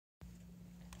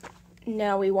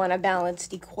Now we want a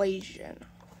balanced equation.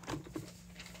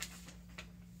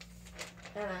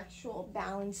 An actual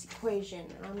balanced equation.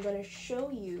 And I'm going to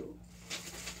show you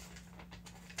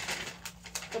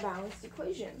the balanced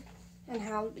equation and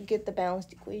how to get the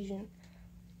balanced equation.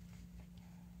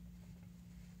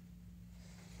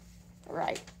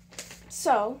 Right.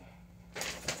 So,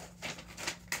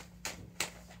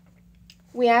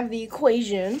 we have the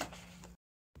equation.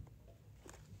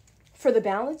 For the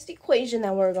balanced equation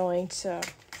that we're going to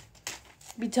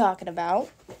be talking about,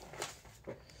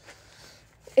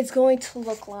 it's going to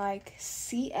look like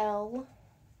CA,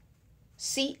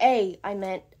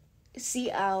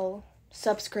 CL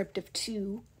subscript of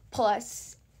 2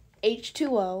 plus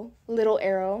H2O, little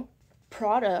arrow,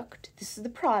 product. This is the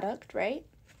product, right?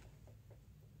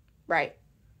 Right.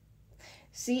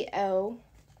 CAO.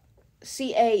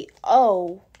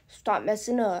 Stop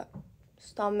messing up.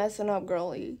 Stop messing up,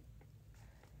 girlie.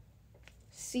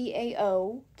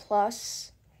 CAO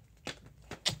plus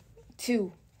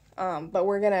 2. But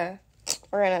we're gonna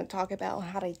talk about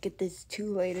how to get this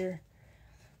 2 later.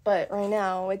 But right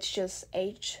now it's just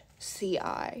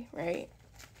HCI, right?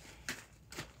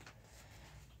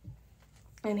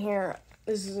 And here,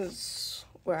 this is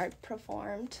where I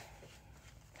performed.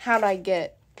 How did I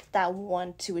get that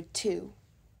 1 to a 2?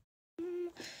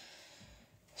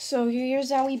 So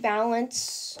here's how we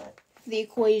balance the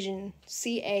equation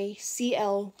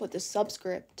CaCl with the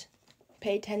subscript.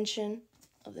 Pay attention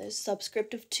of the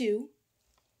subscript of 2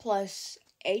 plus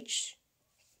H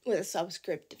with a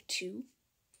subscript of 2.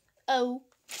 O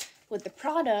with the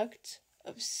product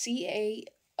of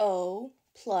CaO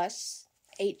plus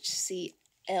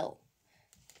HCl.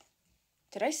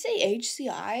 Did I say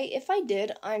HCI? If I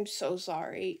did, I'm so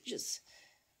sorry. Just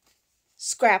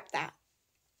scrap that.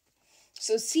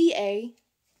 So Ca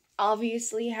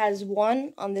obviously has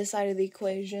 1 on this side of the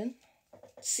equation.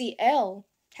 Cl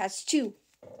has 2.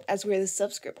 That's where the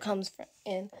subscript comes from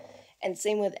in. And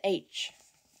same with H.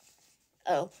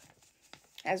 O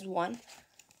has 1.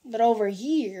 But over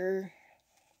here,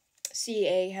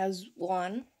 Ca has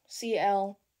 1.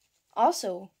 Cl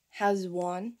also has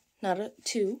 1, not a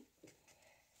 2.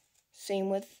 Same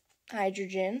with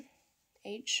hydrogen,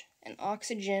 H, and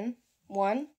oxygen,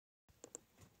 1.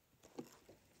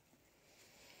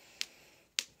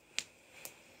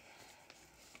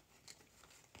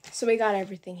 So we got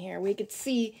everything here. We could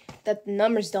see that the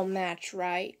numbers don't match,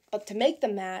 right? But to make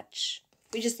them match,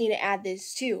 we just need to add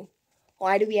this 2.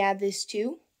 Why do we add this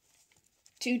 2?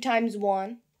 2 times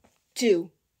 1,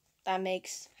 2. That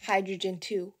makes hydrogen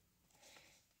 2.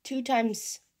 2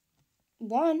 times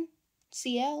 1,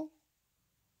 Cl.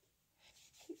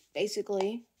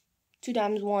 Basically, 2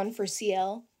 times 1 for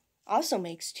Cl also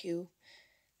makes 2.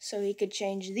 So we could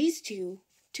change these 2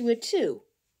 to a 2.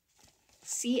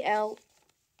 Cl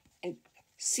and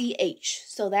CH.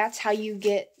 So that's how you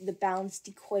get the balanced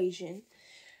equation.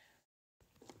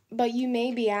 But you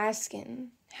may be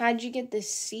asking, how'd you get the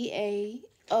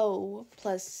CaO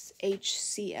plus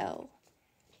HCl?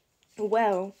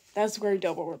 Well, that's where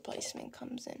double replacement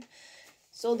comes in.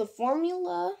 So the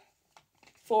formula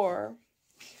for,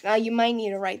 now you might need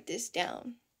to write this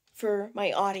down for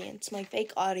my audience, my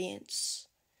fake audience.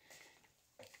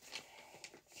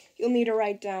 You'll need to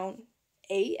write down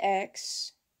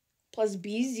AX plus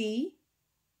BZ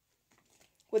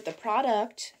with the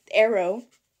product, the arrow,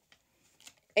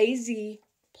 AZ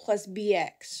plus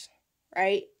BX,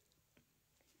 right?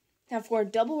 Now for a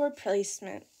double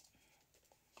replacement,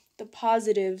 the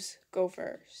positives go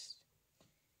first.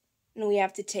 And we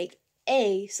have to take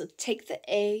A, so take the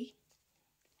A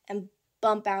and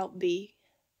bump out B.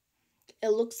 It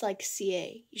looks like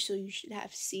Ca, so you should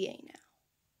have Ca now.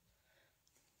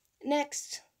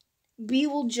 Next, B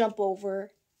will jump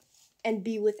over and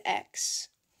be with X.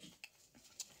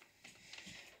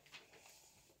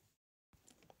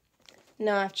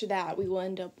 Now after that, we will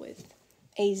end up with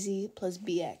AZ plus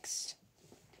BX.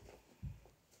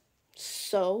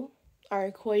 So our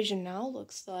equation now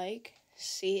looks like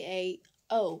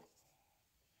CaO.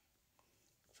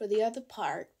 For the other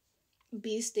part,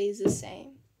 B stays the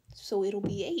same, so it'll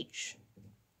be H.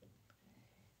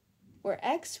 Where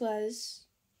X was,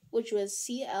 which was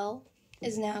Cl,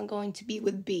 is now going to be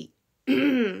with B.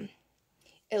 It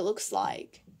looks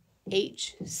like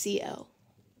HCl.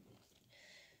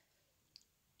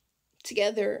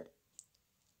 Together,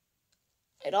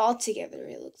 it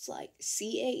looks like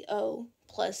CaO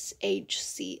plus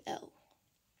HCl.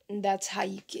 And that's how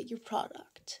you get your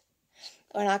product.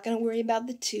 We're not going to worry about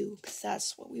the 2, because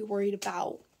that's what we worried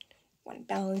about when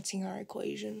balancing our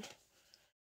equation.